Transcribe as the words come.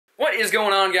What is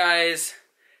going on, guys?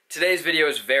 Today's video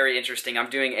is very interesting.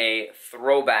 I'm doing a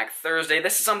throwback Thursday.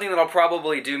 This is something that I'll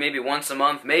probably do maybe once a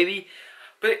month, maybe.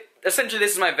 But essentially,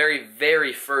 this is my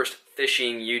very first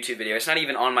fishing YouTube video. It's not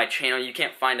even on my channel. You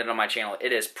can't find it on my channel.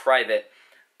 It is private.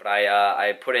 But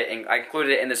I put it in, I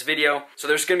included it in this video. So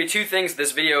there's going to be two things.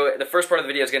 This video, the first part of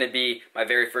the video is going to be my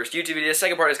very first YouTube video. The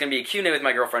second part is going to be a Q&A with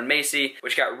my girlfriend Macy,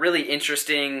 which got really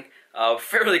interesting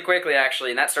fairly quickly,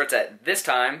 actually, and that starts at this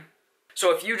time.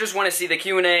 So if you just want to see the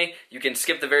Q&A, you can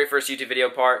skip the very first YouTube video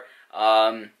part.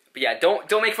 But yeah,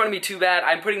 don't make fun of me too bad.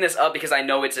 I'm putting this up because I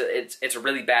know it's a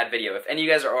really bad video. If any of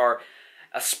you guys are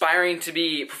aspiring to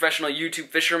be professional YouTube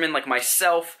fishermen like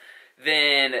myself,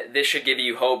 then this should give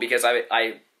you hope, because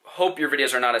I hope your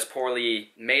videos are not as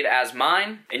poorly made as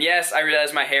mine. And yes, I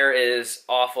realize my hair is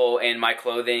awful and my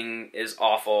clothing is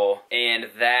awful, and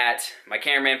that my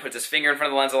cameraman puts his finger in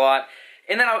front of the lens a lot.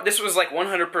 And then this was like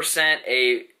 100%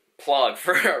 a plug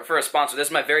for a sponsor. This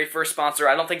is my very first sponsor.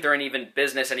 I don't think they're in even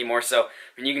business anymore, so I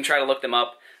mean, you can try to look them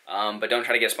up, but don't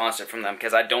try to get sponsored from them,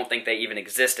 because I don't think they even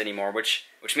exist anymore, which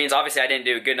means obviously I didn't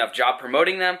do a good enough job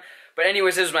promoting them. But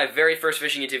anyways, this is my very first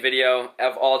fishing YouTube video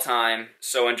of all time,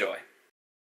 so enjoy.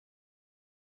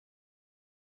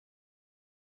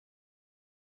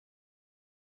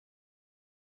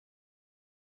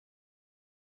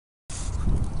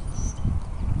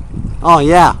 Oh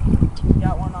yeah.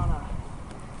 Got one on a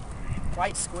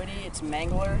white squiddy. It's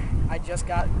mangler. I just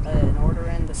got an order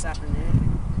in this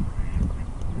afternoon.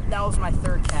 That was my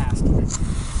third cast.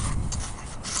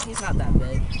 He's not that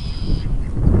big.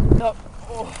 Oh,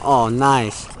 Oh,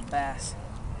 nice. it's a bass.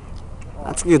 Oh,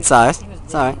 That's a good size. He was It's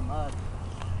digging alright. in the mud.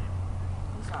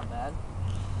 He's not bad.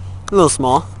 A little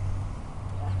small.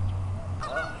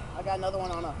 I got another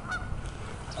one on a.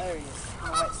 There he is. On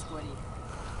a white squiddy.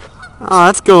 Oh,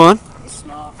 that's a good one. He's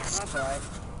small. That's alright.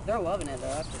 They're loving it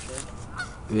though. That's for sure.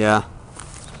 Yeah.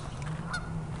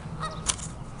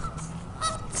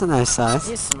 It's a nice size.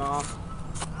 He's small.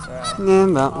 It's alright. Yeah,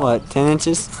 about what, 10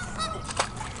 inches?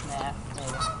 Nah,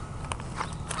 maybe.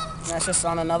 That's just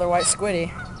on another white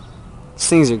squiddy. These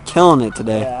things are killing it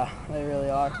today. Yeah, they really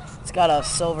are. It's got a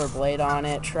silver blade on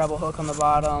it, treble hook on the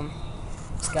bottom.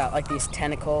 It's got like these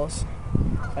tentacles,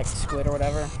 like squid or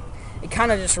whatever. It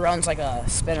kind of just runs like a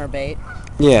spinner bait.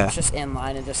 Yeah. It's just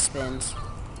inline and just spins.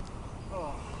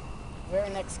 Oh, very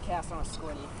next cast on a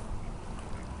squiddy.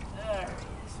 There he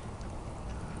is.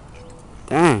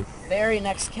 Dang. Very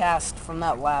next cast from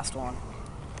that last one.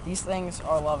 These things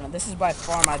are loving it. This is by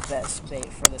far my best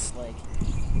bait for this lake.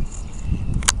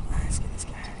 Let's get this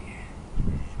guy out of here.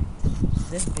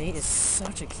 This bait is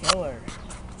such a killer.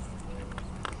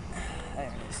 There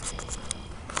it is.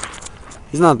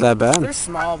 He's not that bad. They're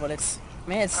small, but it's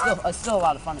still a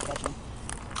lot of fun to catch them.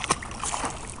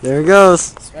 There he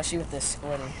goes. Especially with this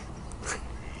squiddy.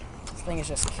 This thing is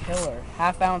just killer.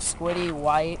 Half-ounce squiddy,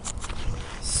 white,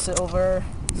 silver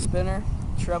spinner,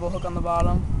 treble hook on the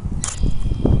bottom.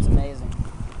 It's amazing.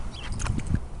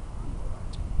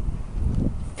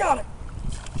 Got it!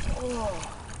 Oh,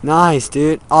 Nice,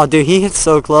 dude. Oh, dude, he hits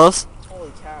so close.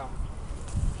 holy cow.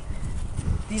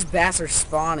 These bass are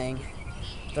spawning.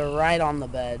 They're right on the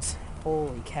beds.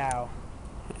 Holy cow.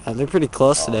 Yeah, they're pretty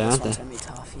close today, This aren't one's they? gonna be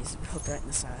tough. He's hooked right in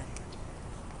the side.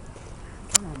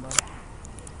 Come on, bud.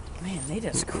 Man, they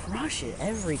just crush it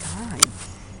every time.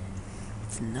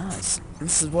 It's nuts.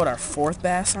 This is what, our fourth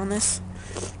bass on this?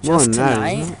 More Just than that,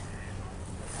 tonight? isn't it?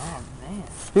 Oh man.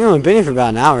 We've only been here for about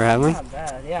an hour, haven't we? Not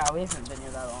bad. Yeah, we haven't been here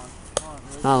that long.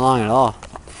 Not long at all.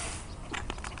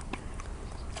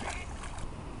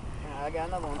 Yeah, I got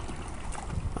another one.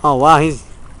 Oh, wow,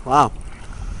 wow.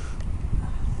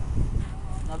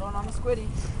 Another one on the squiddy.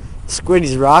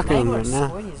 Squiddy's rocking him Angler right now.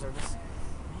 squiddies are just,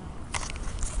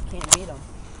 man, can't beat them.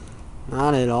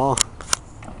 Not at all. This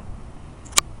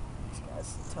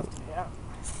guy's tough to get out.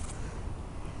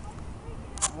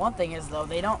 One thing is though,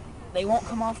 they won't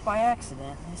come off by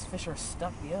accident. These fish are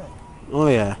stuck good. Oh,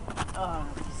 yeah. Oh,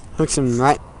 Hooks him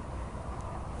right.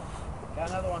 got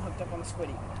another one hooked up on the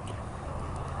squiddy.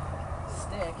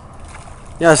 Stick.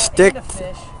 Yeah, stick. And a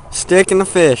fish. Stick in the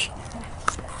fish.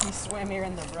 He swam here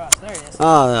in the brush. There he is.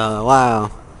 Oh, wow.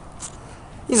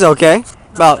 He's okay.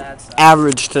 bad About size.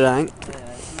 average tonight.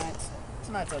 Yeah,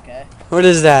 tonight's okay. What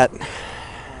is that?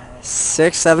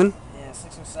 6, 7? Yeah,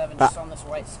 6 or 7 just on this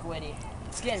white squiddy.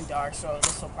 It's getting dark, so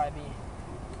this will probably be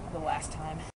the last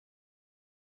time.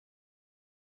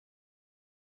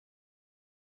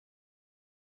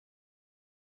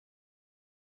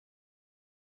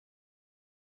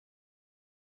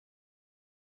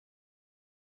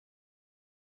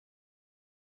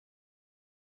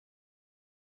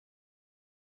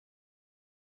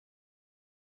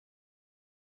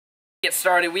 Get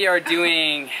started. We are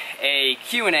doing a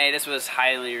Q&A. This was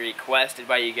highly requested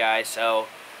by you guys, so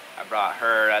I brought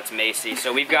her. That's Macy.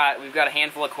 So we've got a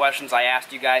handful of questions. I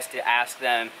asked you guys to ask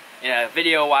them in a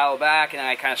video a while back, and then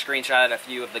I kind of screenshotted a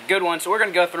few of the good ones. So we're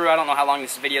gonna go through. I don't know how long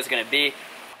this video is gonna be.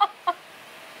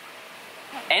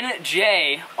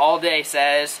 NJ all day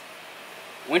says,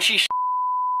 when she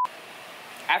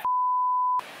after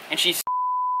and she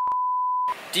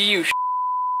do you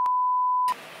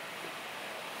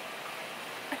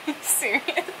Serious?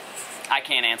 I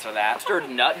can't answer that. Plastered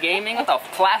nut gaming? What the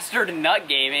plastered nut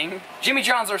gaming? Jimmy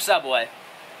John's or Subway?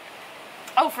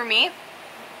 Oh, for me?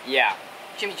 Yeah.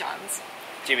 Jimmy John's.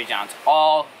 Jimmy John's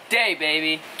all day,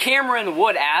 baby. Cameron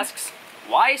Wood asks,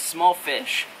 why small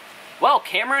fish? Well,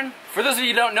 Cameron, for those of you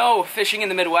who don't know, fishing in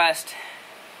the Midwest,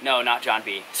 no, not John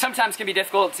B. Sometimes can be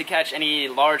difficult to catch any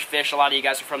large fish. A lot of you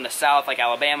guys are from the South, like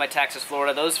Alabama, Texas,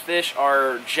 Florida. Those fish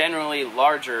are generally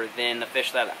larger than the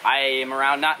fish that I am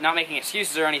around. Not making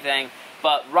excuses or anything,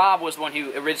 but Rob was the one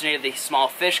who originated the small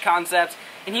fish concept,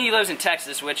 and he lives in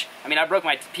Texas, which, I mean, I broke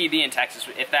my PB in Texas,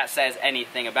 if that says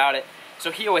anything about it. So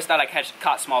he always thought I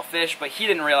caught small fish, but he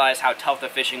didn't realize how tough the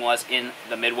fishing was in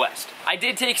the Midwest. I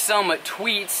did take some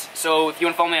tweets, so if you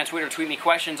want to follow me on Twitter, tweet me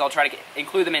questions. I'll try to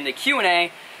include them in the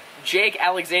Q&A. Jake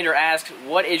Alexander asks,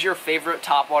 what is your favorite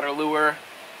topwater lure?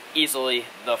 Easily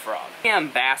the frog.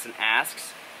 Cam Basson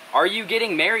asks, are you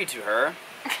getting married to her?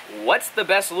 What's the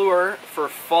best lure for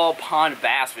fall pond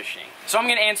bass fishing? So I'm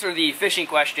going to answer the fishing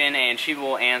question, and she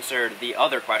will answer the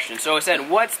other question. So it said,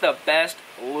 what's the best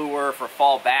lure for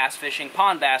fall bass fishing,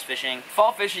 pond bass fishing?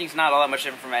 Fall fishing is not all that much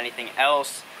different from anything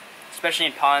else, especially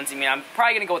in ponds. I mean, I'm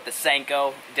probably going to go with the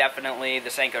Senko, definitely. The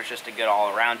Senko is just a good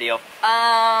all-around deal.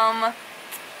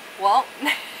 Well,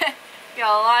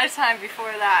 got a lot of time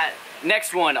before that.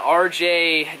 Next one,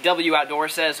 RJW Outdoor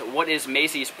says, what is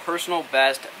Macy's personal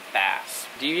best bass?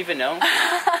 Do you even know?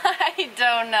 I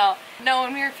don't know. No,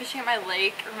 when we were fishing at my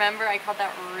lake, remember I caught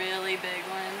that really big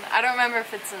one? I don't remember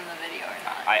if it's in the video or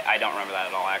not. I don't remember that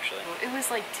at all, actually. It was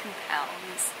like 2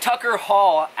 pounds. Tucker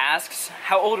Hall asks,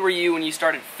 how old were you when you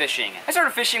started fishing? I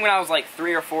started fishing when I was like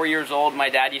 3 or 4 years old. My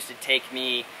dad used to take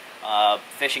me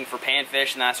fishing for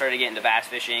panfish, and then I started getting into bass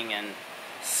fishing and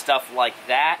stuff like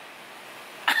that.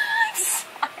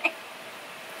 Sorry.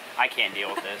 I can't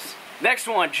deal with this. Next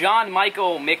one, John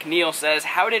Michael McNeil says,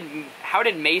 how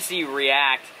did Macy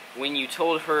react when you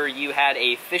told her you had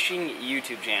a fishing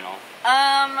YouTube channel?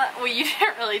 Well, you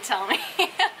didn't really tell me.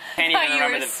 Can't even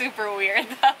remember. You were super weird,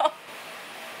 though.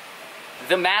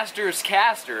 The Masters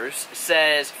Casters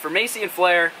says, for Macy and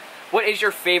Flair, what is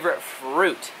your favorite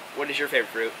fruit? What is your favorite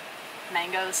fruit?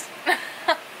 Mangoes.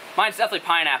 Mine's definitely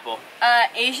pineapple.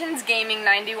 Asians Gaming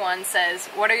 91 says,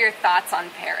 what are your thoughts on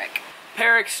Peric?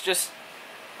 Peric's just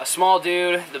a small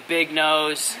dude, the big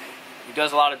nose. He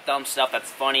does a lot of dumb stuff that's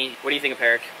funny. What do you think of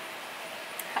Peric?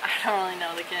 I don't really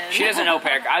know the kid. She doesn't know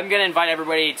Peric. I'm gonna invite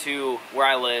everybody to where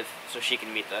I live so she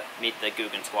can meet the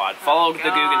Guggen Squad. Follow the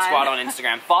Guggen Squad on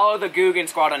Instagram. Follow the Guggen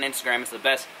Squad on Instagram. It's the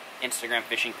best Instagram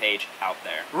fishing page out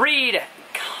there. Reed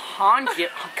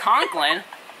Conklin.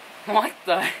 What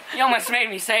the? You almost made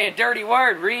me say a dirty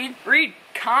word, Reed. Reed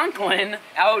Conklin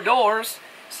Outdoors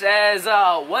says,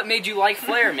 what made you like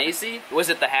Flair, Macy? Was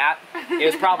it the hat? It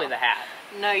was probably the hat.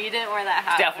 No, you didn't wear that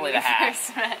hat. It's definitely the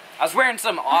hat. I was wearing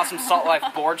some awesome Salt Life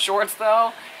board shorts,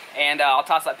 though, and I'll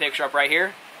toss that picture up right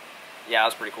here. Yeah, that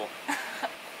was pretty cool.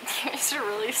 You're just a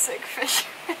really sick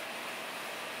fisherman.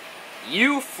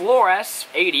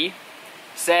 Flores80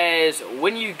 says,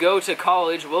 when you go to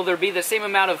college, will there be the same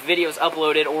amount of videos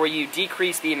uploaded, or will you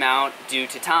decrease the amount due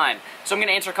to time? So I'm going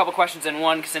to answer a couple questions in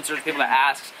one, since there's people that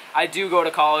ask. I do go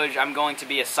to college. I'm going to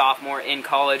be a sophomore in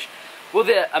college. Will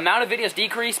the amount of videos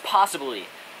decrease? Possibly.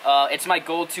 It's my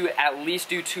goal to at least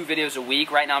do 2 videos a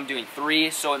week. Right now I'm doing 3,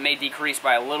 so it may decrease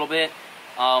by a little bit.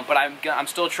 But I'm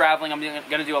still traveling. I'm going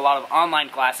to do a lot of online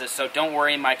classes, so don't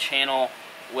worry. My channel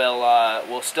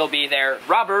will still be there.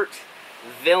 Robert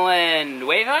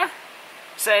Villanueva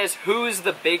says, who's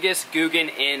the biggest Guggen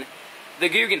in the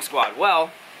Guggen Squad?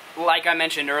 Well, like I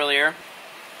mentioned earlier,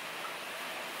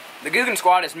 the Guggen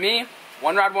Squad is me,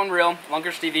 One Rod, One Reel,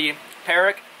 Lunkers TV,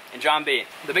 Peric, and John B.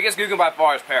 The biggest Guggen by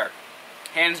far is Peric.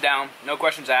 Hands down, no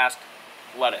questions asked,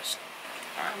 lettuce.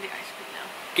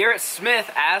 Garrett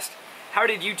Smith asked, how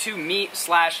did you two meet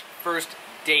 / first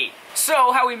date?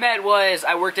 So, how we met was,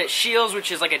 I worked at Shields,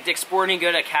 which is like a Dick's Sporting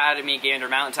Good Academy, Gander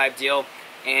Mountain type deal,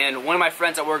 and one of my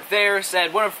friends that worked there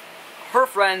said one of her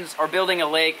friends is building a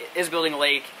lake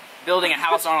building a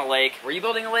house on a lake. Were you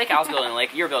building a lake? I was building a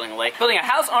lake. You were building a lake. Building a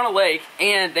house on a lake,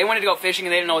 and they wanted to go fishing,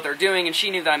 and they didn't know what they were doing, and she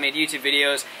knew that I made YouTube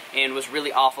videos and was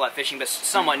really awful at fishing, but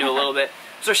somewhat knew a little bit.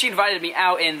 So she invited me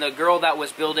out, and the girl that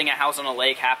was building a house on a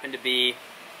lake happened to be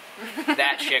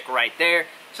that chick right there.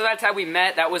 So that's how we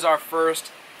met. That was our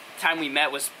first time we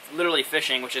met, was literally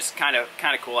fishing, which is kind of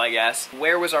cool, I guess.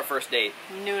 Where was our first date?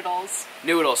 Noodles.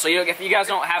 Noodles. So if you guys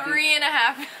don't have 3.5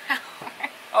 hours.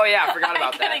 Oh yeah, I forgot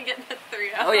about that. I couldn't get the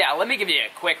 3 hours. Oh yeah, let me give you a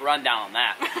quick rundown on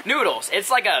that. Noodles.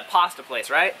 It's like a pasta place,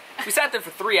 right? We sat there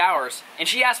for 3 hours, and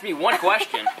she asked me one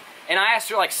question, and I asked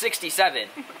her like 67.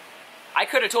 I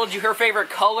could have told you her favorite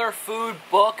color, food,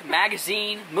 book,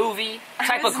 magazine, movie,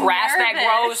 type of grass that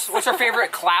grows. What's her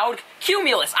favorite cloud?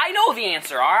 Cumulus. I know the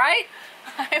answer, all right?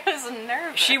 I was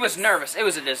nervous. She was nervous. It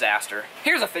was a disaster.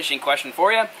 Here's a fishing question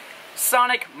for you.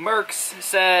 Sonic Mercs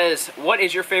says, what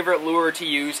is your favorite lure to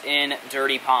use in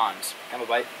dirty ponds? Have a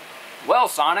bite. Well,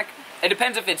 Sonic, it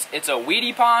depends if it's a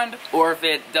weedy pond or if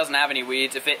it doesn't have any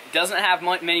weeds. If it doesn't have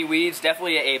many weeds,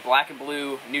 definitely a black and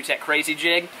blue YOLOTEK Crazy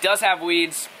Jig. Does have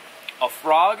weeds, a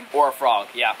frog or a frog.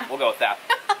 Yeah, we'll go with that.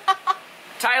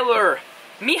 Tyler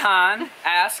Mihan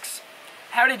asks,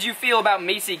 how did you feel about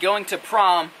Macy going to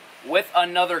prom with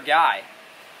another guy?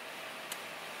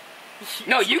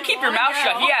 No, you keep your mouth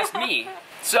shut. He asked me.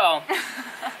 So,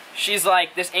 she's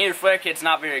like, this Andrew Flair kid's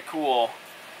not very cool.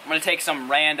 I'm going to take some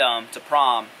random to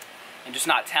prom and just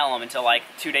not tell him until like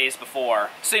 2 days before.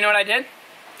 So you know what I did?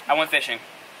 I went fishing.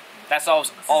 That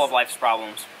solves all of life's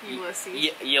problems.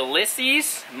 Ulysses.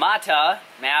 Ulysses Mata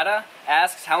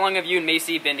asks, how long have you and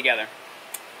Macy been together?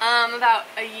 About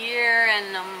a year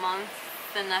and a month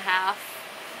and a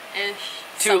half-ish.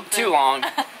 Too long.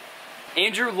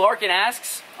 Andrew Larkin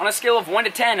asks, on a scale of 1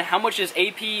 to 10, how much does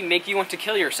AP make you want to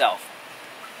kill yourself?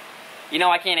 You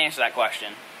know, I can't answer that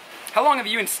question. How long have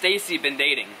you and Stacy been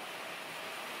dating?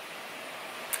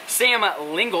 Sam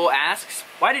Lingle asks,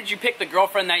 why did you pick the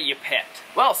girlfriend that you picked?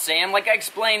 Well, Sam, like I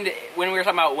explained when we were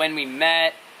talking about when we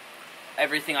met,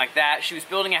 everything like that, she was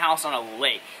building a house on a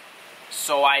lake.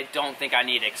 So I don't think I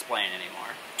need to explain anymore.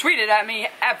 Tweet it at me,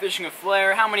 at Fishing with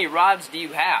Flair. How many rods do you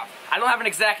have? I don't have an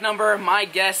exact number. My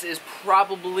guess is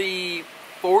probably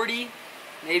 40,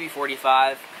 maybe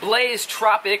 45. Blaze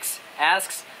Tropics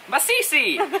asks,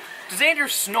 Macy, does Andrew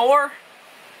snore?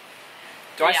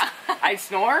 Do I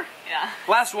snore? Yeah.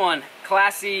 Last one,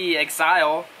 Classy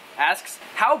Exile asks,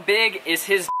 how big is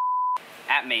his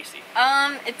at Macy?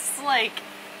 It's like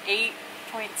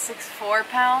 8.64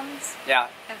 pounds. Yeah,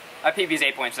 my PB's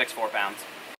 8.64 pounds.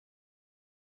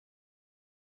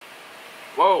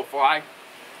 Whoa, fly.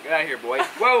 Get out of here, boy.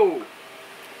 Whoa!